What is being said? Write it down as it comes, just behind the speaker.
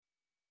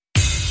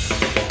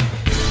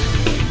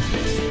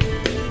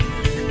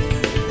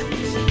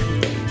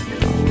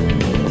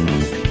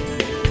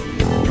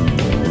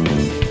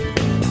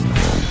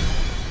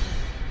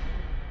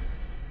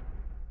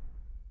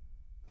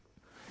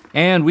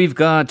And we've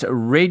got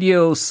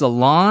Radio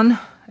Salon.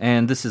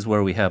 And this is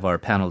where we have our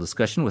panel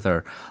discussion with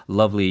our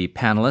lovely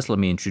panelists. Let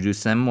me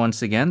introduce them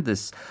once again.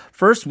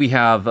 First, we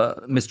have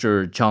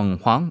Mr.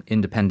 Hwang,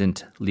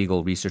 independent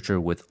legal researcher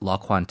with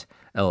LawQuant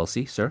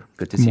LLC. Sir,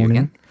 good to see you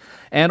again.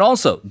 And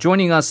also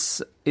joining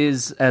us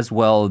is as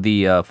well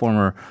the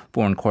former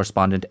foreign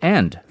correspondent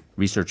and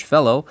research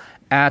fellow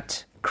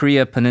at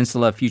Korea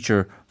Peninsula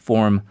Future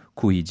Forum,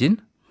 Heejin.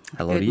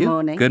 Hello to you. Good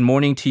morning. Good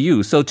morning to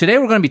you. So today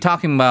we're going to be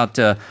talking about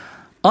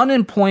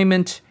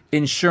unemployment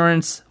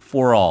insurance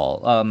for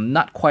all.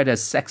 Not quite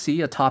as sexy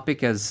a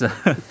topic as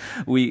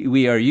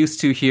we are used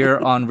to here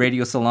on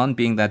Radio Salon,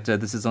 being that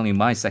this is only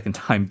my second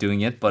time doing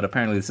it, but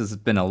apparently this has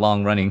been a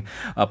long-running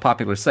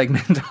popular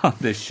segment on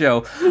this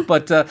show.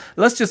 But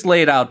let's just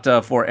lay it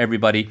out for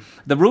everybody.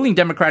 The ruling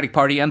Democratic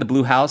Party and the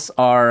Blue House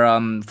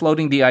are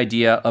floating the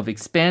idea of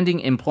expanding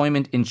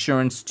employment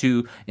insurance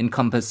to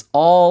encompass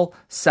all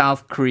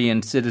South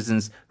Korean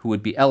citizens who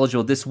would be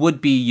eligible. This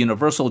would be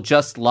universal,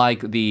 just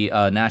like the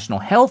National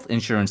Health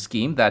Insurance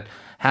Scheme that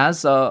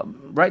has,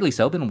 rightly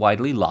so, been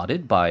widely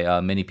lauded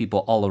by many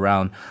people all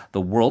around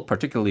the world,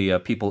 particularly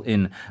people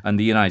in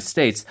the United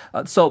States.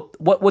 So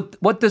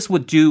what this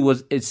would do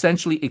was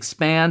essentially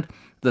expand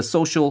the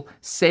social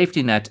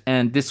safety net,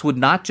 and this would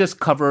not just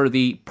cover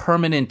the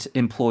permanent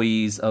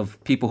employees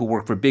of people who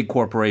work for big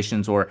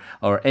corporations or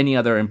any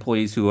other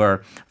employees who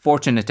are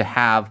fortunate to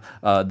have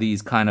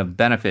these kind of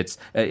benefits.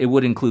 It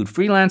would include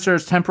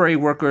freelancers, temporary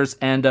workers,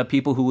 and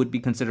people who would be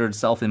considered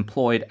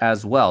self-employed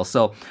as well.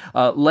 So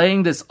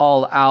laying this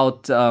all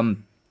out,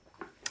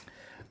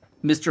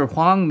 Mr.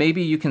 Hwang,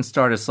 maybe you can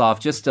start us off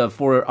just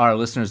for our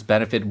listeners'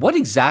 benefit. What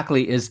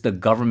exactly is the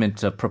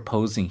government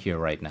proposing here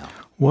right now?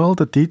 Well,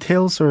 the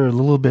details are a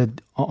little bit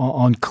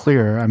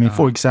unclear. I mean,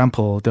 for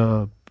example,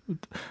 the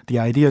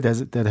idea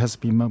that has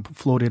been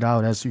floated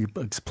out, as you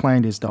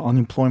explained, is the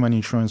unemployment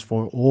insurance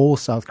for all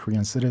South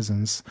Korean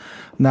citizens.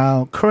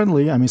 Now,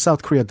 currently, I mean,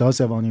 South Korea does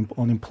have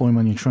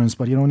unemployment insurance,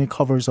 but it only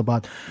covers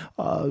about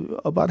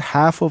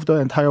half of the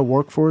entire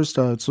workforce.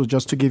 So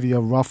just to give you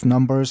rough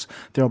numbers,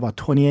 there are about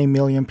 28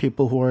 million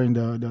people who are in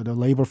the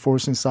labor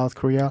force in South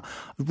Korea.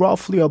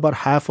 Roughly about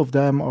half of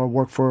them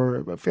work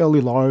for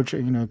fairly large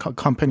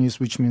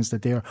companies, which means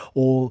that they are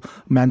all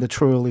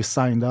mandatorily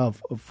signed up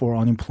for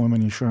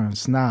unemployment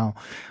insurance. Now,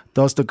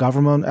 does the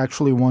government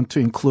actually want to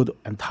include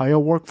entire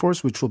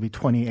workforce, which will be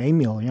 28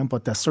 million,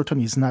 but that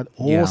certainly is not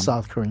all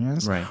South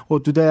Koreans? Right. Or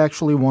do they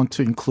actually want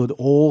to include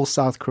all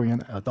South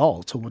Korean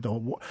adults, or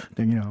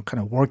kind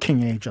of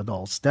working age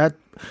adults? That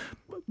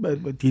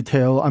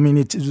detail, I mean,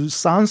 it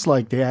sounds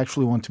like they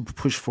actually want to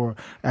push for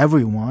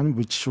everyone,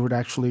 which would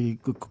actually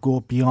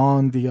go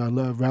beyond the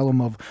realm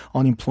of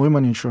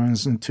unemployment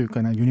insurance into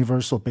kind of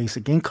universal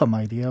basic income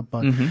idea.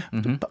 But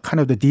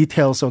kind of the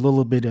details are a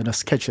little bit in a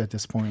sketch at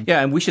this point.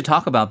 Yeah, and we should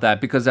talk about that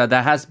because that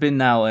has been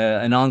now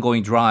an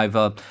ongoing drive.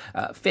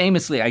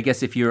 Famously, I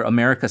guess if you're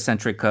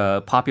America-centric,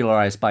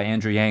 popularized by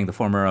Andrew Yang, the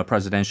former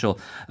presidential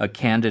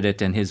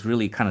candidate, and his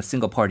really kind of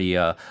single-party,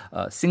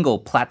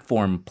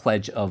 single-platform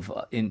pledge of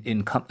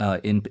in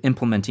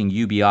implementing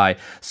UBI.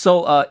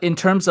 So in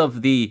terms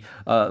of the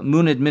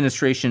Moon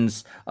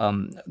administration's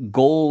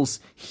goals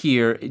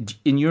here,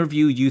 in your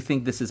view, you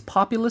think this is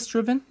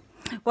populist-driven?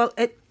 Well,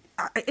 it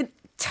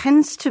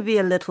tends to be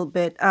a little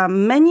bit.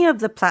 Many of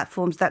the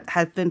platforms that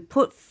have been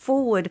put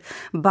forward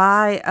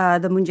by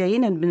the Moon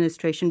Jae-in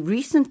administration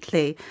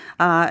recently,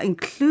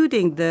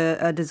 including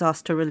the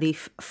disaster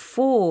relief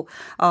for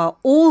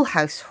all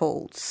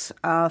households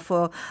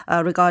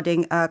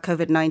regarding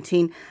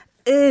COVID-19,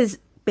 is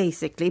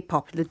basically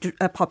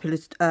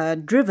populist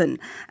driven,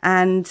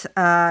 and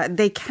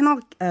they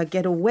cannot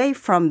get away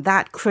from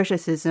that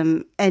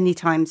criticism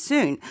anytime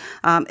soon.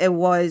 It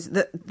was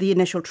the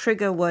initial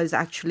trigger was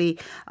actually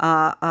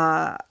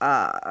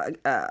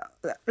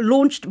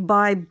launched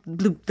by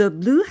the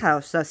Blue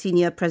House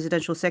senior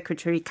presidential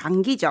secretary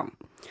Kang Ki-jung.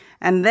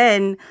 And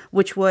then,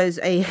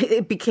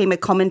 it became a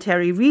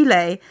commentary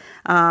relay.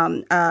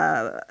 Next,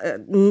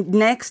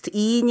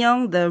 Lee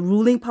Inyoung, the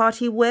ruling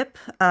party whip,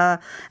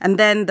 and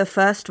then the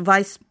first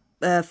vice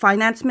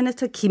finance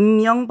minister, Kim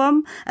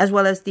Myung-bum, as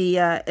well as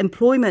the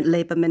employment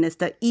labor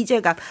minister, Lee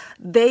Jae-gak.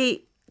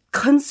 They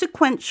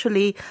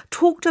consequentially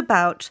talked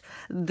about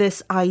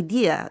this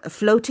idea,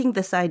 floating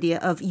this idea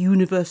of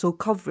universal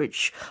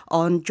coverage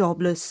on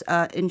jobless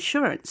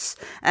insurance.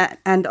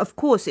 And of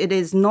course, it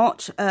is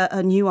not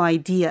a new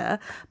idea,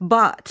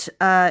 but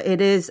it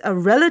is a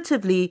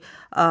relatively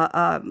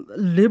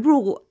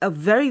liberal, a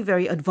very,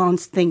 very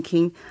advanced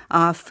thinking,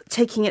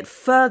 taking it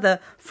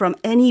further from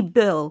any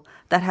bill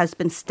that has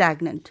been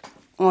stagnant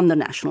on the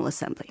National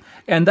Assembly.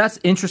 And that's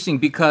interesting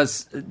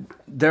because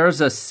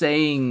there's a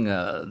saying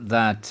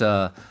that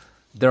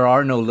there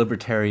are no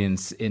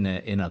libertarians in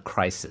a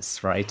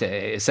crisis, right?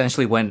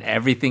 Essentially, when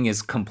everything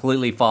is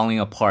completely falling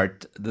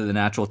apart, the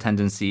natural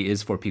tendency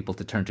is for people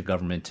to turn to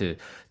government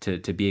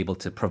to be able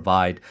to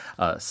provide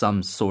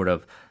some sort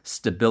of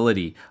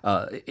stability.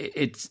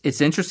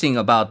 It's interesting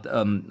about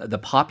the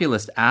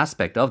populist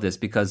aspect of this,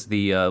 because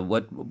the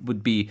what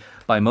would be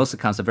by most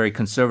accounts a very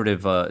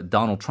conservative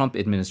Donald Trump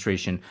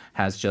administration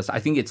has just, I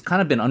think it's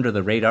kind of been under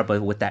the radar,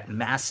 but with that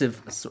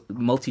massive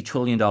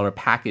multi-trillion-dollar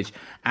package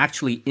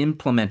actually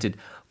implemented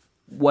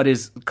what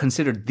is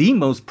considered the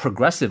most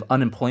progressive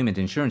unemployment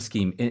insurance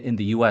scheme in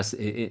the U.S.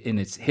 in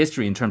its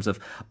history, in terms of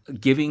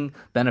giving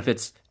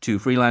benefits to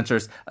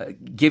freelancers,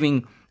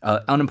 giving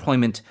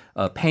unemployment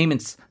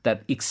payments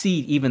that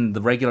exceed even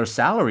the regular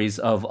salaries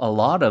of a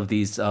lot of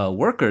these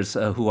workers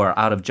who are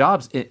out of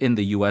jobs in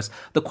the U.S.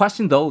 The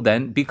question, though,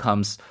 then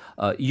becomes,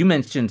 you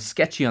mentioned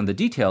sketchy on the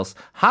details.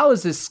 How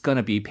is this going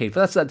to be paid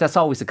for? That's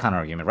always a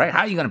counter-argument, right? How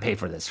are you going to pay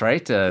for this,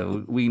 right?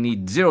 We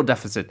need zero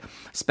deficit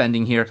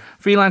spending here.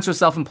 Freelancers,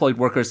 self-employed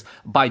workers,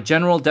 by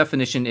general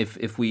definition,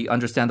 if we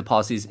understand the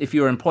policies, if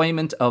you're a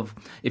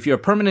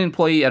permanent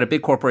employee at a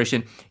big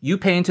corporation, you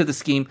pay into the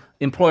scheme.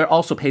 Employer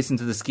also pays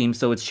into the scheme,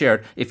 so it's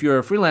shared. If you're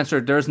a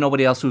freelancer, there's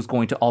nobody else who's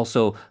going to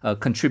also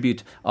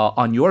contribute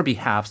on your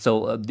behalf.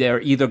 So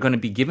they're either going to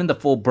be given the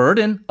full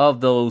burden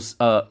of those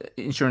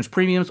insurance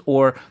premiums,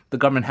 or the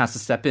government has to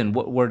step in.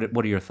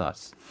 What are your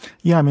thoughts?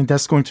 Yeah, I mean,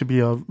 that's going to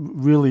be a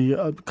really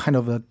kind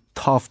of a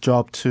tough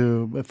job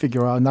to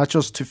figure out, not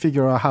just to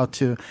figure out how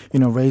to,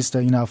 raise the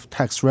enough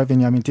tax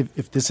revenue. I mean,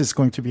 if this is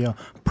going to be a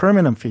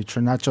permanent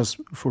feature, not just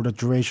for the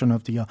duration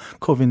of the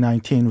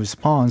COVID-19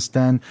 response,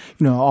 then,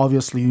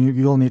 obviously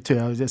you'll need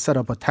to set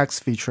up a tax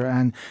feature.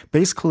 And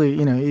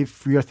basically,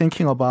 if you're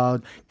thinking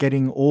about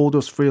getting all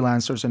those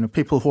freelancers and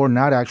people who are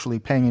not actually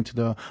paying into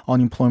the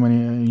unemployment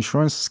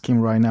insurance scheme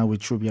right now,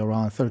 which will be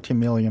around 13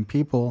 million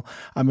people,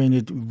 I mean,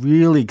 it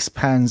really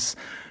expands.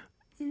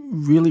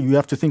 Really, you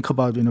have to think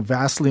about,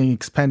 vastly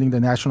expanding the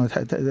National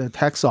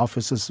Tax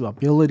Office's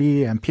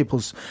ability and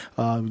people's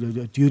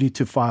duty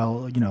to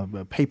file,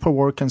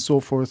 paperwork and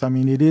so forth. I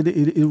mean,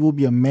 it will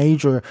be a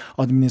major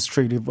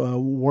administrative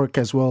work,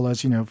 as well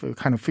as,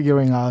 kind of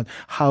figuring out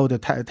how the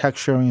tax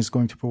sharing is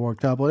going to be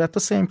worked out. But at the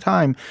same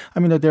time, I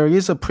mean, there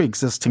is a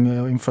pre-existing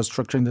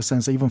infrastructure, in the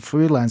sense that even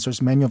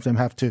freelancers, many of them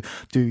have to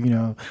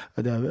do,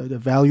 the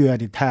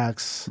value-added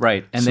tax.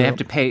 Right, and they have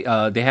to pay.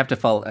 They have to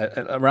file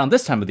around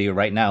this time of the year.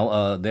 Right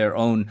now, their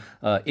own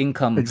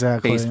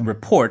income-based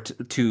report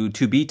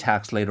to be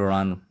taxed later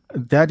on.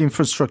 That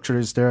infrastructure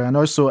is there, and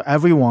also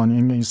everyone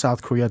in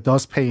South Korea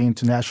does pay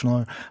into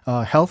national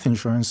health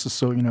insurance.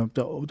 So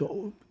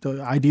the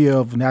idea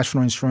of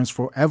national insurance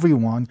for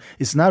everyone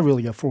is not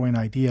really a foreign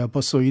idea,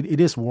 but so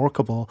it is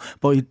workable.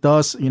 But it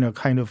does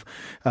kind of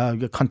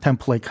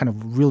contemplate kind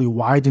of really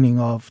widening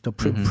of the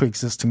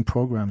pre-existing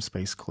programs,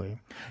 basically.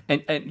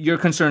 And your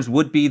concerns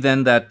would be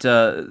then that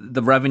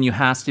the revenue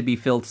has to be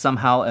filled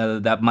somehow,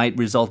 that might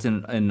result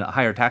in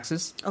higher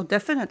taxes? Oh,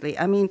 definitely.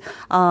 I mean,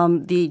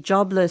 the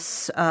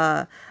jobless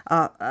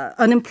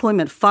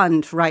unemployment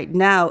fund right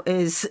now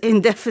is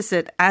in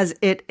deficit as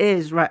it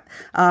is. Right,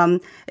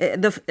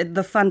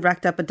 the fund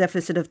racked up a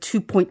deficit of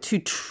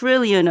 2.2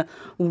 trillion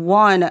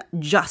won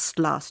just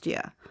last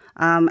year.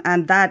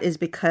 And that is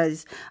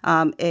because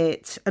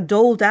it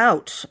doled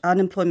out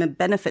unemployment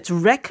benefits,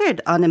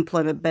 record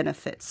unemployment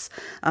benefits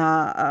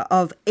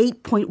of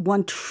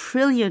 8.1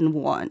 trillion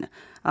won.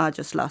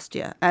 Just last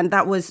year. And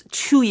that was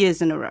 2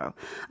 years in a row.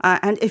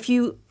 And if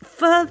you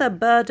further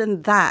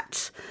burden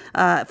that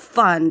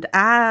fund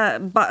by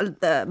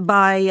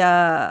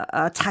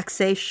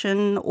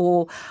taxation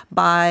or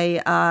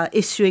by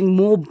issuing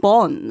more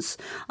bonds,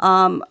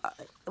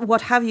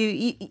 what have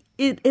you,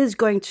 it is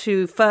going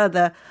to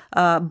further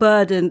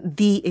burden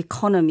the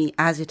economy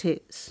as it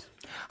is.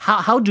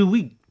 How do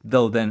we,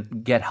 though, then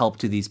get help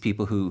to these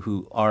people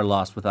who are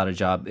lost without a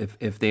job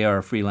if they are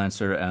a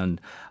freelancer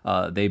and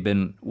they've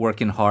been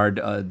working hard,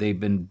 they've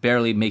been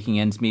barely making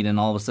ends meet, and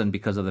all of a sudden,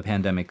 because of the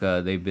pandemic,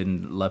 they've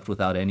been left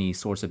without any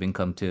source of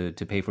income to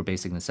pay for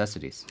basic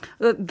necessities?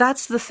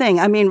 That's the thing.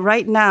 I mean,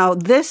 right now,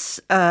 this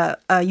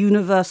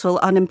universal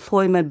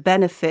unemployment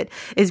benefit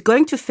is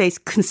going to face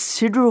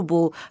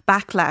considerable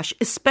backlash,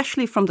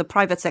 especially from the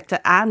private sector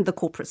and the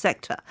corporate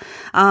sector.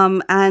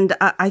 And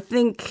I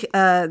think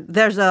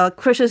there's a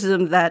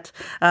criticism that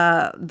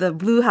the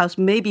Blue House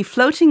may be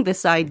floating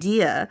this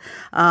idea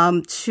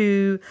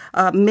to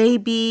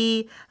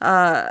maybe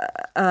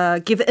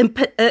give an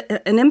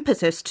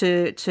impetus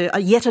to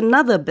yet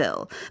another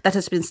bill that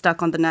has been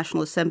stuck on the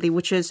National Assembly,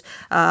 which is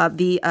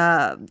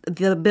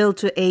the bill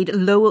to aid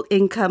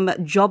low-income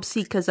job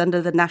seekers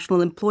under the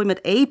National Employment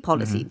Aid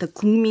Policy, the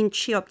국민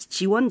취업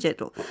지원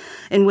제도,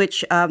 in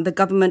which the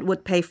government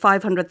would pay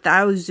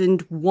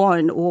 500,000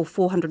 won or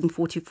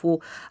 $444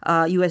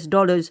 US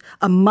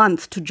a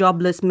month to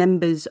jobless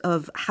members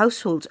of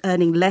households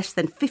earning less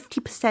than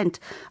 50%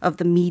 of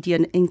the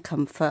median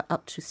income for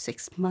up to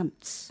 6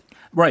 months.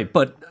 Right,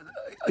 but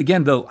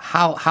again, though,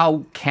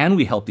 how can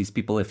we help these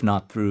people if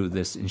not through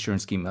this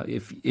insurance scheme?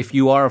 If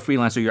you are a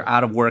freelancer, you're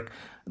out of work,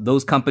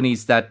 those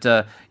companies that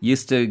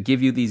used to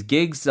give you these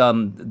gigs,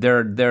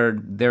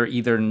 they're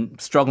either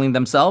struggling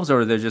themselves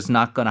or they're just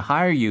not going to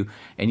hire you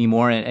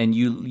anymore, and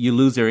you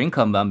lose their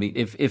income. I mean,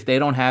 if they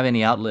don't have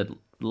any outlet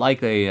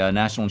like a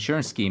national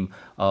insurance scheme,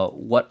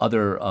 what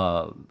other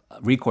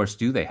recourse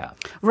do they have?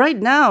 Right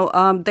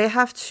now, they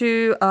have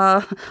to,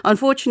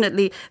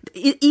 unfortunately,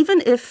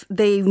 even if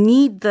they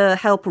need the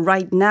help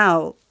right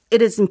now,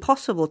 it is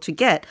impossible to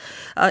get.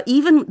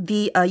 Even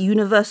the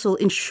universal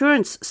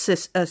insurance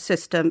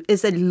system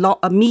is a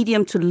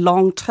medium to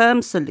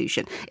long-term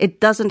solution. It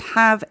doesn't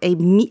have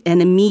an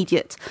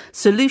immediate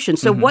solution.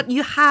 So what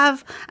you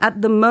have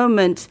at the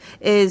moment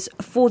is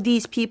for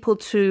these people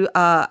to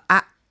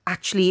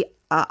actually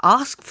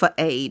ask for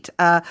aid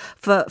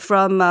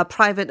from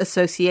private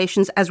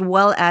associations as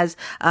well as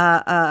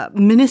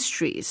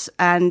ministries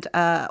and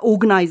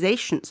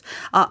organizations.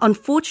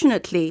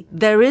 Unfortunately,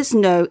 there is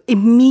no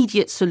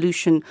immediate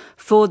solution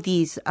for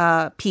these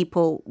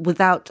people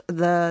without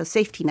the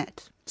safety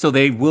net. So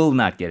they will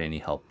not get any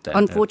help then?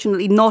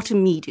 Unfortunately, not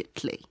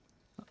immediately.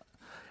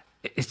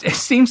 It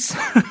seems,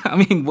 I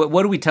mean,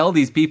 what do we tell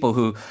these people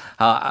who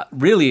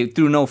really,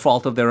 through no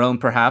fault of their own,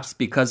 perhaps,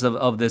 because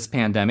of this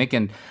pandemic?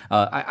 And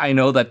I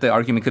know that the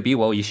argument could be,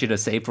 well, you should have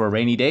saved for a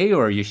rainy day,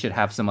 or you should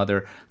have some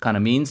other kind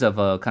of means of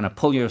kind of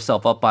pull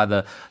yourself up by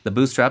the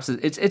bootstraps.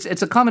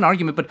 It's a common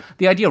argument, but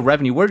the idea of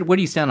revenue, where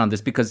do you stand on this?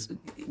 Because,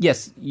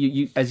 yes,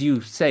 you as you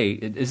say,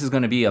 this is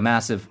going to be a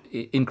massive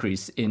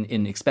increase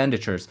in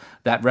expenditures.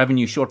 That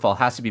revenue shortfall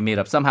has to be made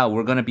up. Somehow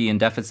we're going to be in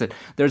deficit.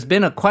 There's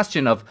been a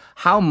question of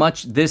how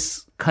much this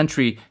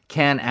country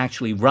can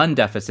actually run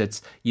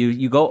deficits.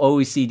 You go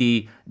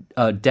OECD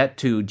debt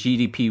to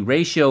GDP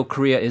ratio.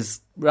 Korea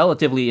is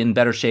relatively in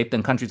better shape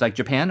than countries like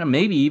Japan, or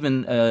maybe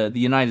even the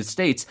United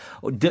States.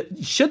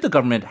 Should the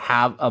government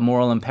have a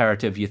moral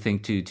imperative, you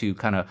think, to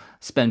kind of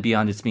spend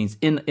beyond its means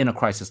in a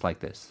crisis like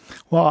this?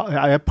 Well,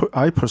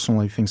 I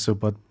personally think so,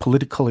 but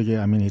politically,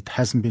 I mean, it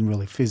hasn't been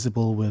really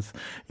feasible with,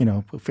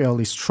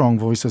 fairly strong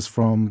voices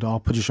from the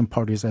opposition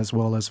parties as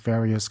well as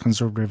various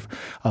conservative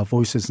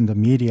voices in the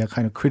media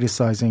kind of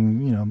criticizing,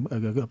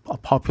 a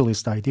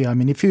populist idea. I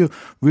mean, if you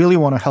really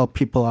want to help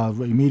people out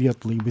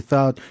immediately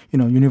without,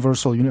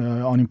 universal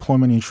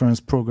unemployment insurance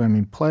program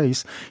in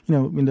place,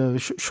 in the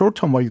short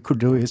term, what you could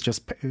do is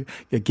just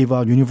give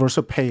out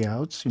universal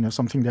payouts,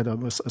 something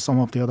that some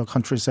of the other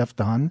countries have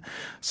done.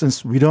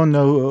 Since we don't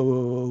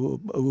know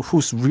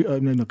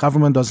the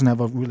government doesn't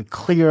have a really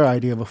clear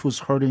idea of who's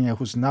hurting and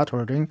who's not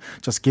hurting,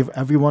 just give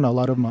everyone a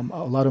lot of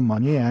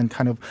money and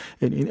kind of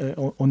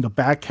on the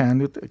back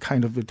end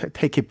kind of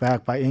take it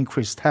back by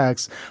increased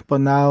tax.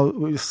 But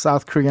now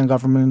South Korean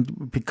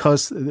government,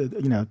 because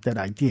that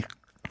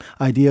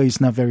idea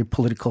is not very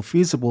political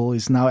feasible,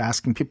 is now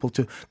asking people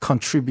to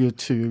contribute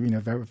to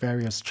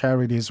various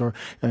charities or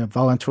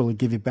voluntarily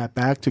give it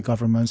back to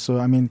government. So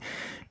I mean,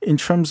 in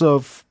terms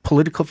of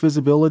political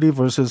feasibility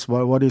versus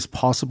what is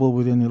possible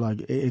within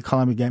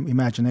economic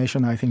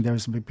imagination, I think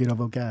there's a bit of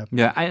a gap.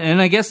 Yeah,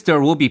 and I guess there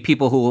will be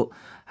people who,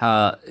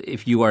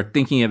 if you are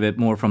thinking of it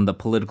more from the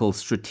political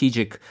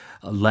strategic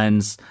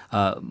lens,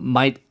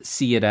 might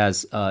see it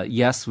as,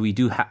 yes, we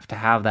do have to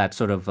have that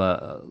sort of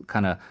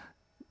kind of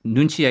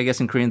nunchi, I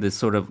guess in Korean, this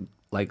sort of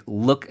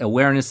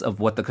awareness of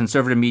what the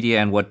conservative media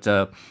and what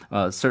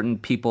certain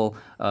people,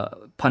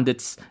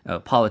 pundits,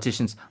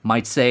 politicians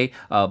might say.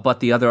 But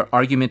the other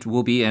argument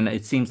will be, and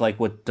it seems like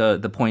what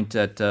the point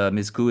that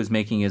Ms. Koo is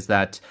making is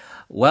that,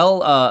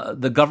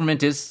 the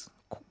government is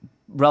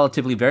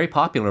relatively very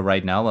popular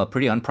right now,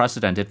 pretty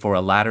unprecedented for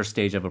a latter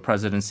stage of a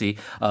presidency.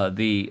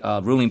 The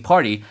ruling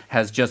party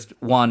has just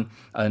won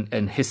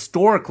an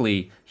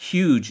historically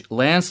huge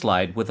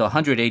landslide with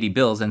 180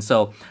 bills. And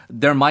so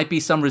there might be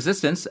some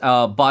resistance,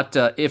 but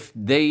if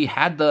they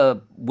had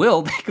the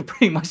will, they could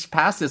pretty much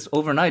pass this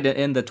overnight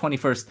in the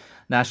 21st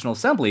National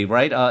Assembly,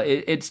 right?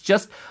 It's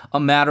just a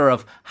matter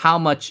of how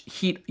much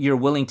heat you're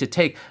willing to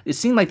take. It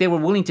seemed like they were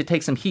willing to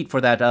take some heat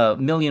for that $1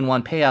 million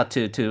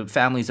payout to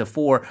families of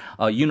four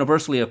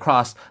universally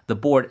across the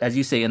board, as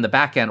you say, in the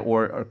back end,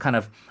 or kind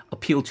of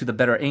appeal to the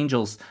better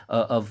angels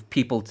of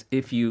people.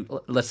 If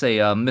you, let's say,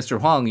 Mr.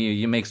 Hwang,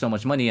 you make so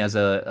much money as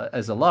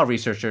a law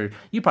researcher,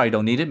 you probably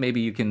don't need it.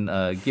 Maybe you can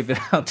give it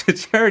out to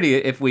charity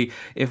if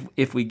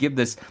we give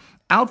this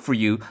out for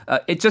you.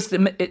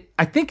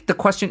 I think the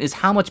question is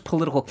how much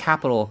political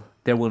capital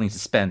they're willing to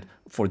spend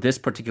for this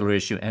particular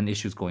issue and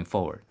issues going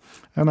forward.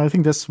 And I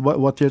think that's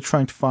what they're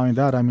trying to find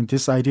out. I mean,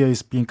 this idea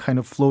is being kind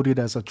of floated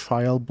as a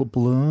trial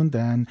balloon,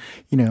 and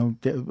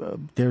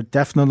they're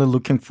definitely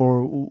looking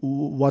for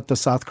what the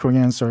South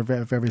Koreans are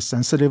very, very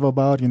sensitive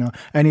about.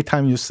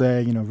 Anytime you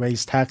say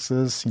raise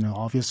taxes,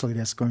 obviously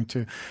that's going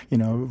to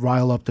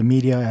rile up the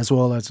media as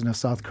well as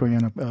South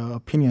Korean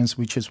opinions,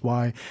 which is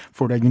why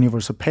for that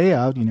universal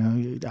payout,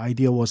 the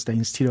idea was that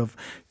instead of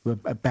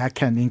a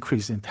backhand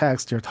increase in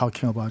tax, they're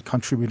talking about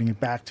contributing it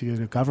back to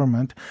the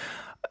government.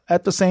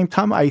 at the same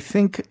time, I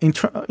think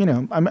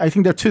I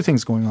think there are two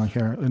things going on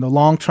here. In the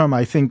long term,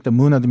 I think the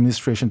Moon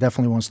administration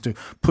definitely wants to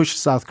push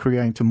South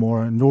Korea into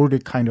more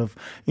Nordic kind of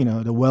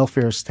the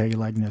welfare state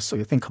likeness. So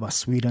you think about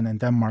Sweden and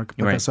Denmark,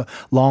 but that's a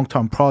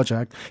long-term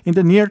project. In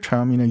the near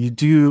term, you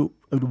do.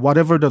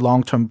 Whatever the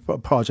long-term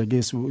project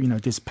is,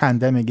 this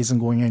pandemic isn't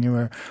going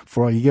anywhere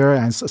for a year,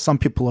 and some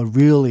people are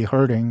really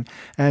hurting.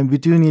 And we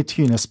do need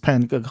to,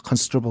 spend a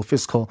considerable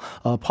fiscal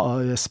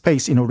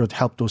space in order to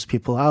help those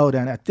people out.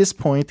 And at this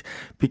point,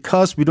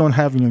 because we don't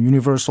have,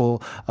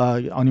 universal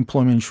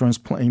unemployment insurance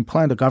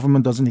plan, the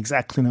government doesn't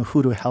exactly know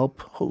who to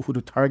help, who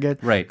to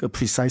target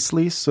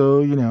precisely.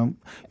 So,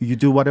 you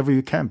do whatever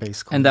you can,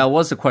 basically. And that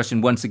was the question,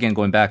 once again,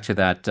 going back to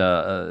that,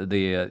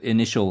 the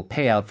initial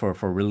payout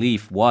for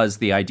relief was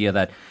the idea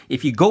that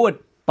if you go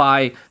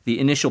by the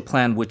initial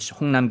plan, which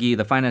Hong Nam-gi,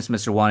 the finance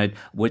minister, wanted,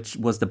 which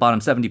was the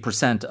bottom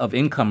 70% of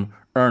income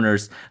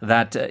earners,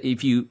 that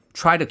if you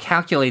try to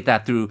calculate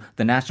that through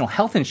the national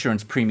health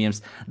insurance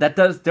premiums, there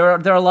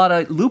are a lot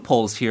of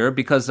loopholes here,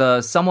 because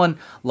someone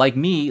like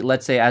me,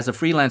 let's say as a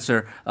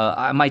freelancer,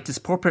 I might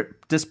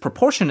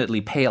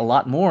disproportionately pay a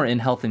lot more in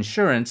health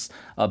insurance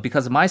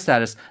because of my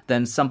status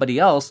than somebody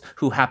else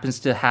who happens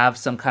to have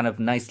some kind of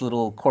nice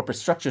little corporate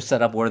structure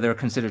set up where they're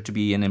considered to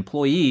be an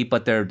employee,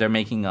 but they're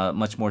making a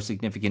much more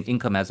significant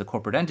income as a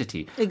corporate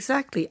entity.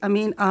 Exactly. I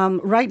mean,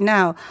 right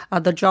now,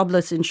 the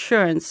jobless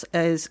insurance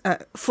is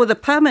for the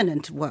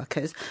permanent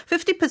workers.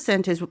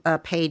 50% is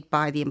paid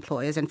by the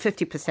employers and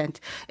 50%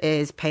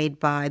 is paid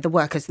by the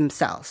workers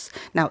themselves.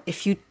 Now,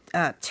 if you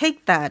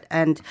take that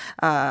and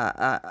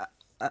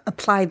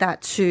apply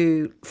that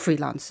to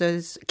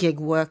freelancers, gig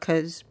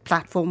workers,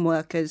 platform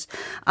workers,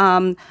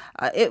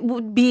 it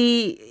would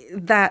be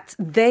that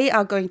they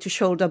are going to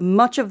shoulder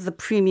much of the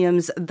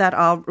premiums that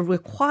are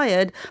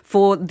required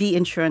for the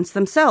insurance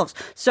themselves.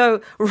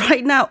 So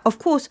right now, of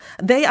course,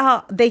 they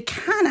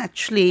can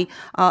actually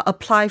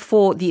apply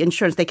for the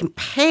insurance. They can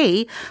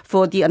pay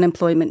for the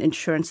unemployment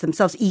insurance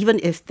themselves, even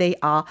if they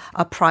are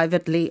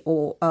privately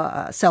or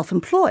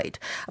self-employed.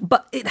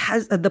 But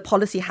the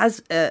policy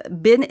has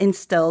been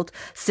instilled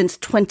since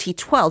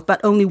 2012, but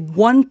only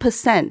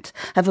 1%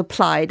 have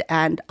applied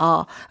and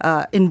are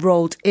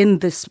enrolled in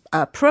this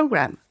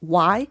program.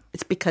 Why?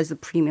 It's because the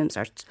premiums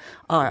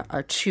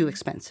are too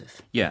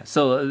expensive. Yeah,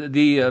 so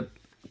the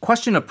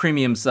question of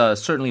premiums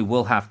certainly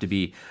will have to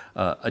be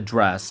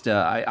addressed.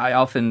 I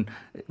often,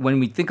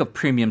 when we think of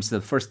premiums, the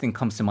first thing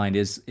comes to mind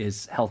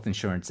is health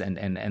insurance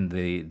and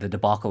the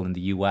debacle in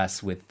the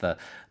U.S. with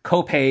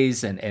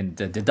co-pays and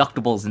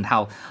deductibles, and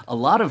how a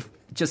lot of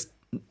just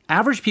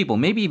average people,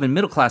 maybe even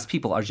middle-class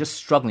people, are just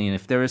struggling. And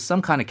if there is some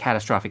kind of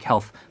catastrophic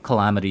health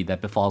calamity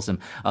that befalls them,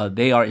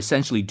 they are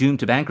essentially doomed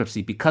to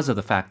bankruptcy because of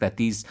the fact that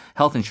these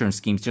health insurance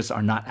schemes just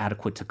are not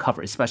adequate to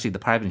cover, especially the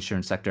private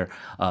insurance sector,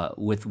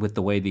 with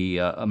the way the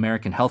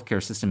American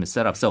healthcare system is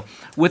set up. So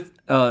with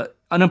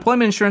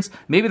unemployment insurance,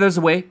 maybe there's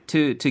a way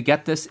to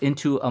get this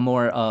into a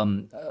more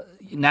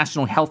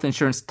national health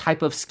insurance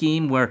type of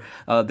scheme where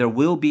there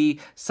will be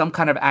some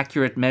kind of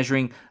accurate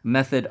measuring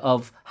method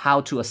of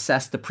how to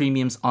assess the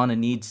premiums on a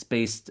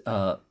needs-based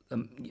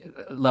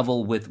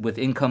level with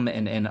income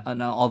and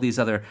all these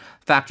other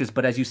factors.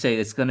 But as you say,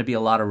 it's going to be a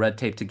lot of red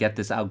tape to get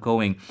this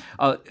outgoing.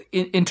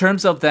 In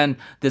terms of then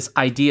this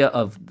idea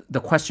of the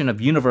question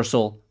of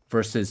universal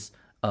versus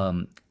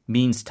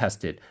means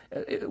tested,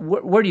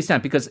 where do you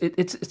stand? Because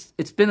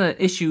it's been an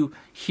issue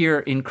here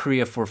in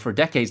Korea for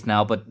decades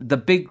now, but the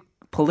big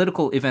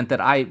political event that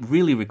I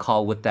really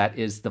recall with that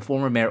is the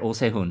former mayor Oh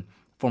Se-hoon,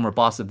 former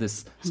boss of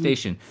this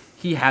station.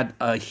 He had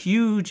a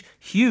huge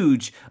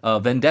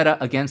vendetta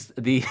against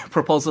the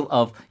proposal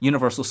of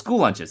universal school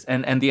lunches.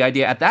 And the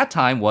idea at that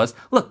time was,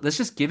 look, let's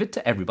just give it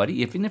to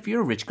everybody. Even if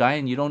you're a rich guy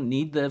and you don't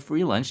need the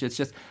free lunch, it's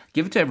just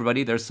give it to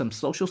everybody. There's some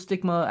social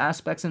stigma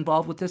aspects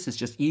involved with this. It's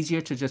just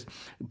easier to just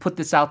put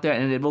this out there,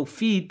 and it will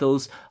feed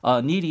those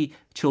needy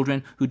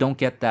children who don't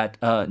get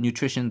that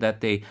nutrition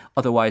that they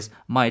otherwise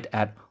might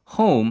at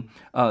home.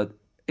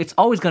 It's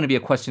always going to be a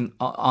question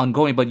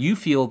ongoing, but you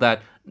feel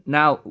that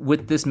now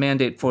with this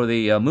mandate for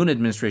the Moon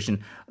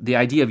administration, the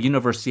idea of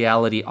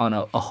universality on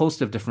a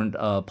host of different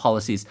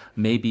policies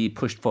may be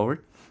pushed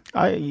forward?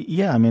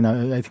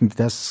 I think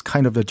that's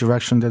kind of the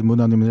direction that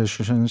Moon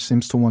administration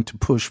seems to want to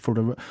push for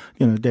the,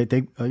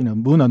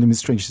 Moon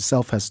administration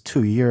itself has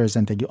 2 years,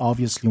 and they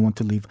obviously want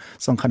to leave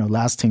some kind of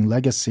lasting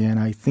legacy. And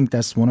I think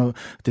that's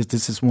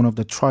this is one of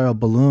the trial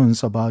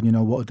balloons about,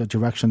 what the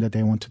direction that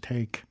they want to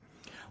take.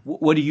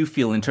 What do you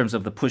feel in terms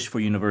of the push for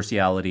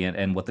universality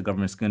and what the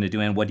government's going to do?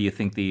 And what do you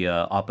think the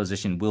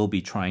opposition will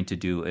be trying to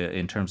do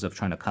in terms of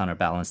trying to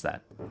counterbalance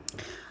that?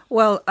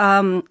 Well,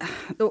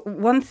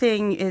 one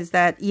thing is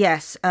that,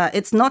 yes,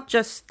 it's not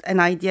just an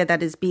idea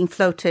that is being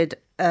floated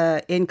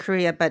in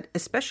Korea, but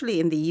especially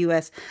in the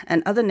U.S.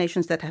 and other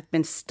nations that have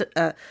been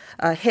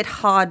hit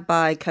hard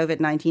by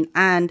COVID-19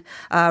 and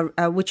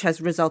which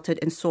has resulted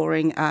in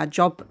soaring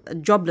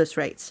jobless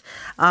rates.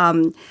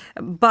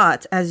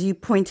 But as you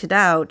pointed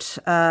out,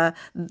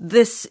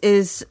 this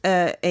is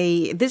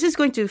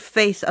going to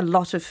face a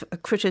lot of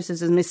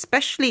criticism,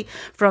 especially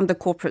from the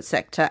corporate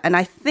sector. And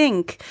I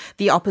think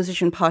the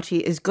opposition party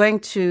is going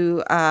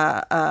to,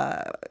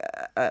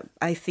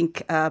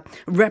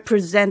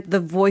 represent the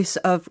voice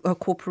of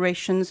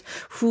corporations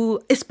who,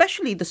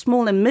 especially the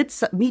small and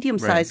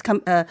medium-sized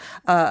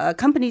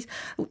companies,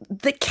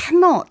 they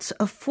cannot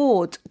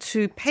afford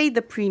to pay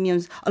the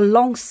premiums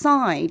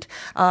alongside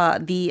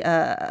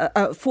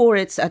for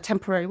its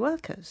temporary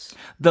workers.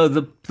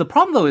 The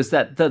problem, though, is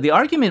that the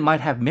argument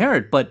might have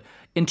merit, but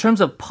in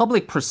terms of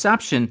public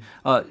perception,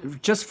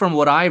 just from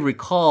what I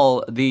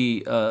recall,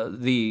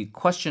 the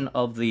question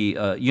of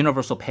the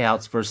universal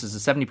payouts versus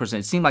the 70%,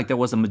 it seemed like there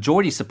was a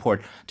majority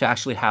support to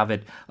actually have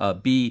it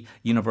be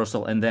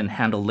universal and then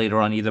handled later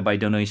on either by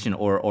donation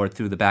or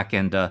through the back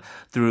end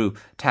through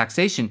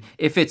taxation.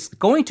 If it's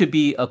going to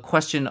be a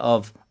question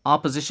of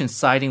opposition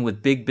siding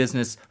with big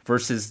business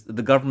versus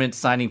the government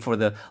siding for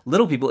the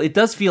little people, it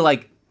does feel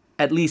like,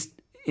 at least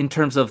in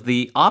terms of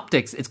the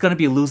optics, it's going to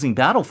be a losing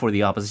battle for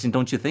the opposition,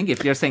 don't you think?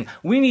 If they're saying,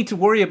 we need to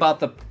worry about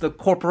the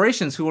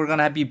corporations who are going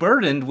to be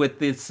burdened with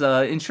this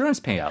insurance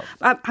payout.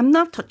 I'm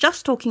not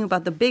just talking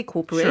about the big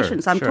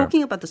corporations. Sure, I'm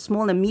talking about the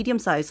small and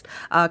medium-sized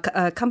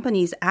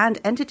companies and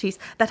entities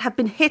that have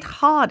been hit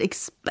hard,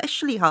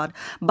 especially hard,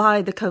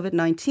 by the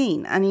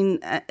COVID-19. I mean,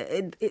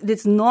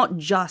 it's not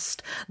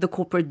just the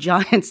corporate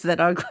giants that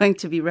are going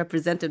to be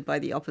represented by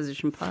the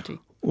opposition party.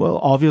 Well,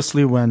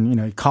 obviously, when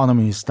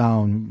economy is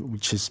down,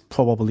 which is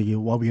probably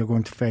what we are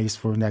going to face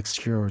for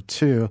next year or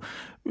two,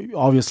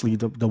 obviously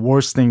the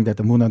worst thing that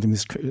the Moon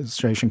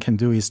administration can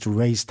do is to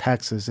raise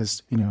taxes.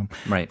 Is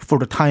right. For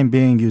the time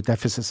being, you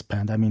deficit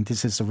spend. I mean,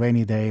 this is a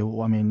rainy day.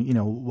 I mean,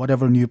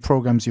 whatever new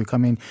programs you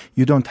come in,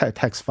 you don't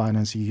tax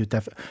finance. You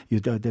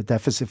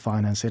deficit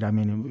finance it. I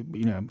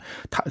mean,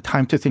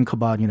 time to think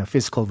about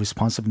fiscal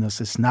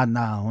responsiveness is not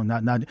now,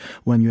 not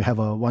when you have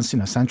a once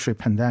in a century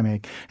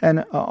pandemic.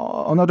 And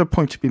another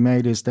point to be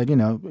made is that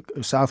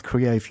South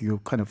Korea, if you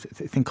kind of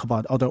think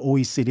about other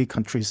OECD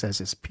countries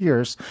as its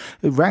peers,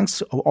 it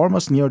ranks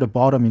almost near the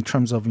bottom in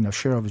terms of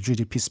share of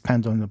GDP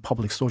spent on the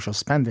public social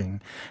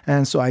spending.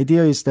 And so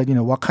idea is that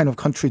what kind of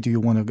country do you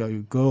want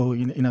to go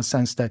in a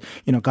sense that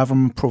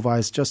government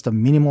provides just a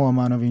minimal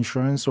amount of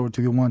insurance, or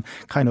do you want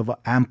kind of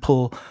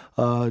ample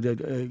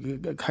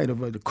kind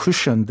of a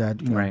cushion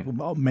that right.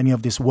 many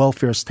of these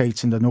welfare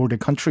states in the Nordic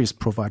countries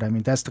provide? I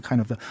mean, that's the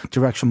kind of the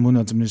direction Moon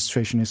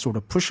administration is sort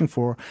of pushing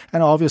for,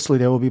 and obviously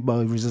there will be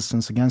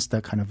resistance against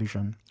that kind of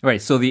vision.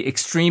 Right. So the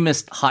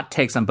extremist hot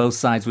takes on both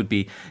sides would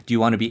be: do you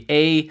want to be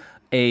an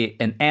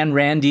Ayn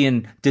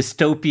Randian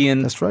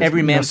dystopian, right.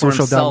 every man for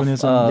himself,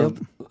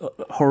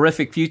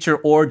 horrific future,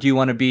 or do you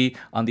want to be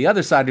on the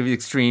other side of the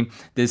extreme,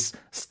 this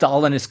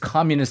Stalinist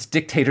communist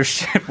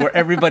dictatorship where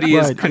everybody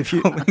is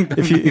controlling?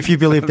 If you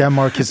believe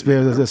Denmark is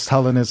the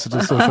Stalinist,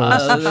 the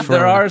socialist,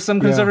 there are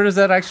some conservatives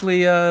that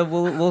actually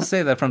will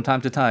say that from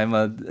time to time.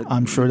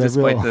 I'm sure they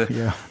will.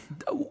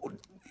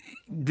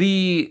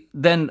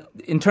 Then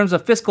in terms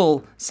of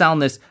fiscal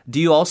soundness, do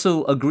you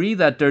also agree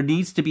that there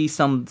needs to be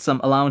some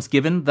allowance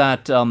given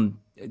that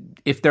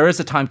if there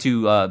is a time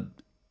to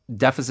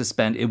deficit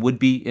spend, it would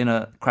be in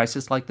a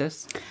crisis like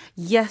this?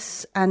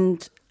 Yes,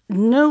 and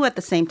no at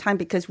the same time,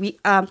 because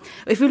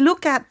if we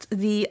look at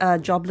the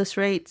jobless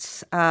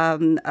rates,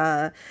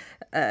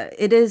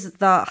 it is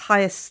the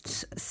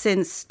highest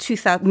since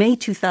May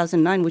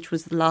 2009, which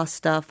was the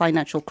last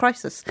financial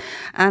crisis.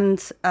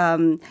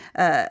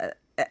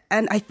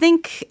 And I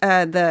think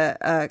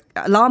the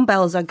alarm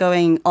bells are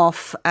going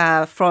off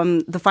from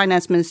the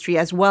Finance Ministry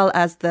as well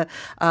as the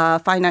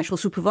Financial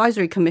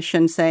Supervisory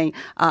Commission, saying,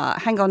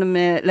 "Hang on a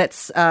minute,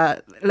 let's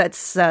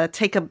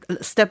take a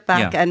step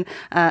back and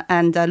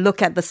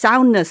look at the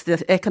soundness,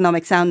 the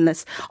economic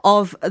soundness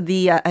of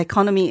the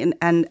economy,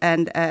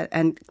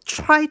 and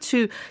try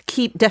to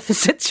keep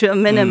deficit to a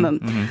minimum."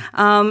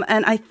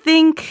 And I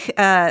think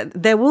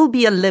there will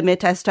be a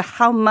limit as to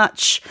how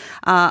much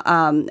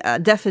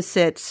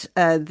deficit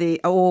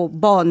or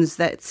bonds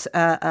that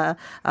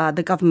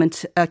the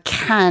government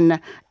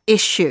can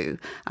issue.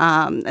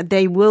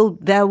 There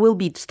will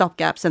be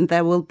stopgaps, and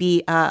there will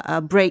be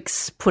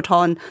brakes put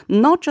on,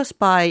 not just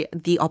by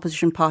the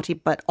opposition party,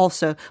 but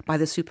also by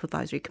the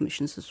supervisory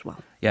commissions as well.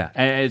 Yeah,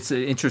 and it's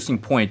an interesting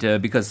point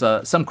because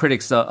some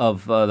critics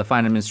of the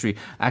finance ministry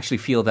actually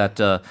feel that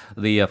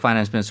the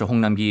finance minister,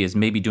 Hong Nam-gi, is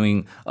maybe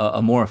doing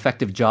a more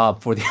effective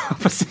job for the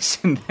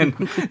opposition than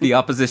the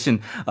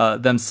opposition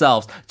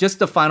themselves.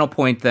 Just a final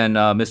point then,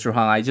 Mr.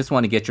 Hwang, I just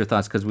want to get your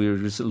thoughts because we were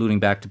just alluding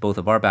back to both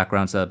of our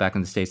backgrounds back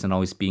in the States and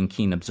always being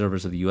keen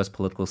observers of the U.S.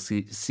 political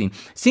scene.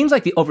 Seems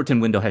like the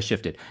Overton window has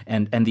shifted,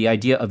 and the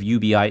idea of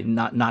UBI,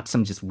 not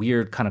some just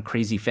weird kind of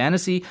crazy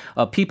fantasy.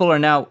 People are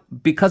now,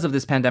 because of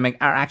this pandemic,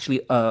 are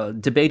actually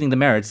debating the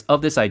merits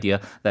of this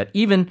idea that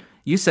even,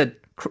 you said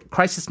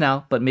crisis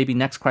now, but maybe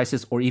next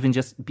crisis or even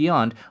just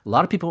beyond, a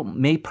lot of people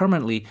may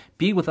permanently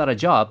be without a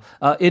job.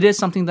 It is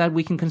something that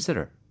we can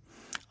consider.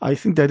 I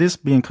think that is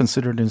being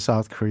considered in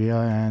South Korea,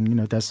 and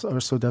that's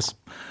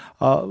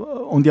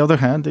on the other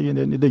hand,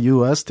 in the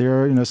U.S.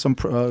 there are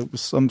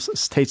some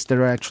states that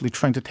are actually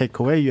trying to take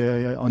away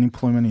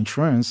unemployment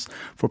insurance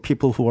for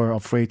people who are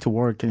afraid to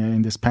work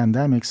in this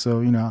pandemic.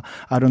 So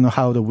I don't know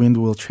how the wind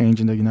will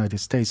change in the United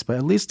States, but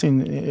at least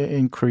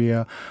in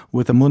Korea,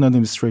 with the Moon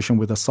administration,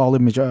 with a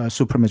solid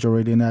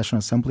supermajority in National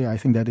Assembly, I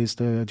think that is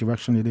the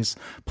direction it is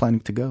planning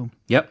to go.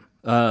 Yep.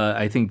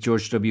 I think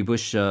George W.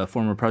 Bush,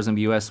 former president of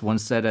the U.S.,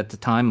 once said at the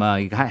time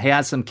he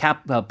has some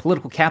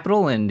political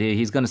capital and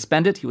he's going to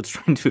spend it. He was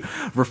trying to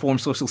reform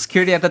Social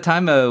Security at the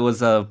time. It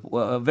was a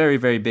very,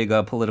 very big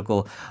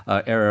political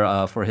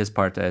error for his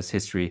part, as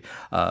history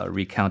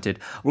recounted.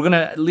 We're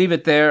going to leave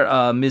it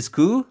there. Ms.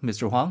 Koo,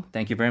 Mr. Hwang,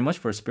 thank you very much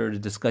for a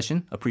spirited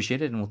discussion.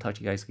 Appreciate it, and we'll talk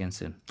to you guys again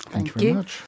soon. Thank you very much.